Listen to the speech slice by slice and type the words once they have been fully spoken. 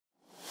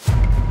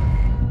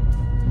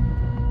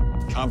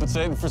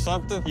Compensating for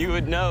something? You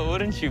would know,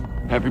 wouldn't you?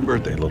 Happy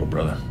birthday, little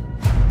brother.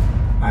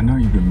 I know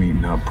you've been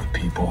meeting up with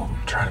people,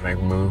 trying to make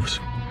moves.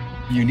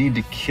 You need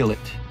to kill it.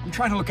 I'm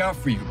trying to look out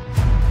for you.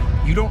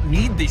 You don't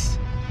need this.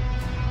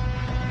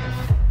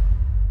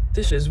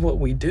 This is what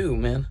we do,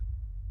 man.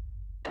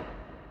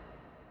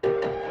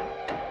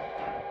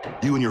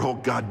 You and your whole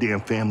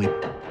goddamn family,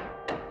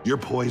 you're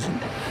poison.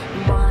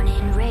 Born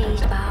and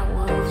raised by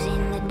wolves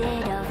in the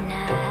dead of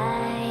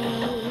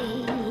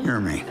night. Hear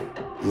me.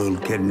 A little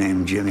kid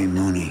named Jimmy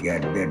Mooney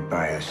got bit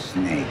by a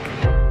snake.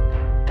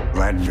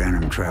 Blood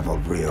venom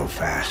traveled real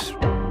fast.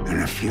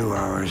 And a few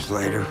hours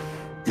later,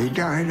 he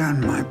died on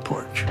my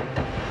porch.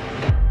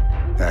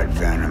 That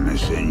venom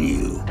is in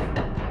you.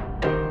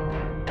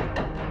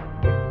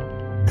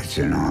 It's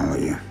in all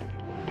of you.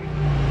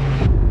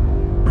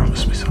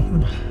 Promise me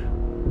something.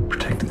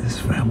 Protecting this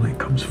family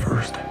comes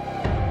first.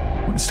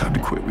 When it's time to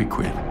quit, we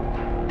quit.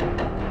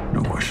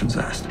 No questions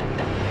asked.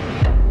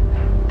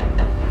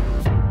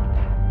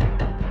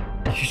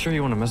 You sure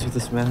you want to mess with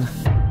this man?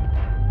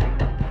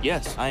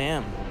 Yes, I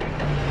am.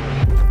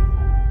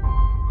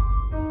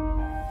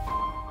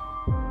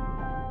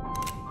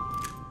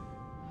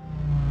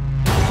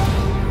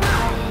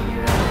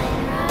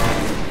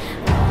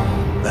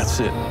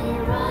 That's it.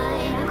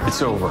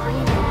 It's over.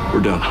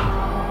 We're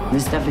done.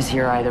 This stuff is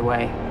here either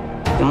way.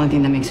 The only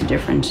thing that makes a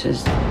difference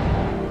is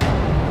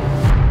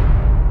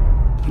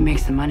who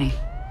makes the money.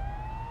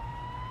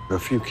 A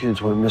few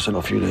kids went missing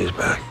a few days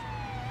back.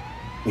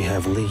 We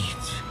have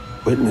leads,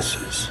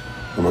 witnesses,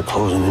 and we're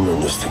closing in on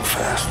this thing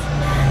fast.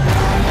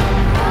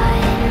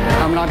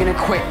 I'm not gonna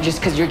quit just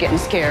because you're getting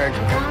scared.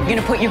 You're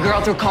gonna put your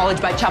girl through college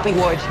by chopping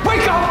wood.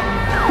 Wake up!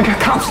 We got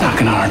cops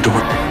knocking on our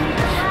door.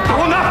 I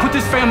will not put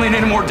this family in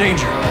any more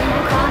danger.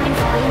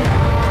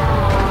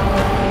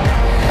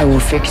 I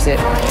will fix it.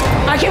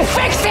 I can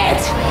fix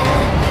it!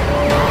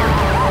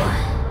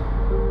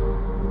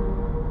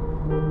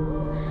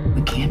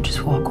 We can't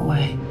just walk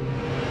away.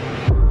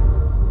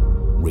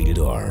 Rated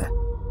R.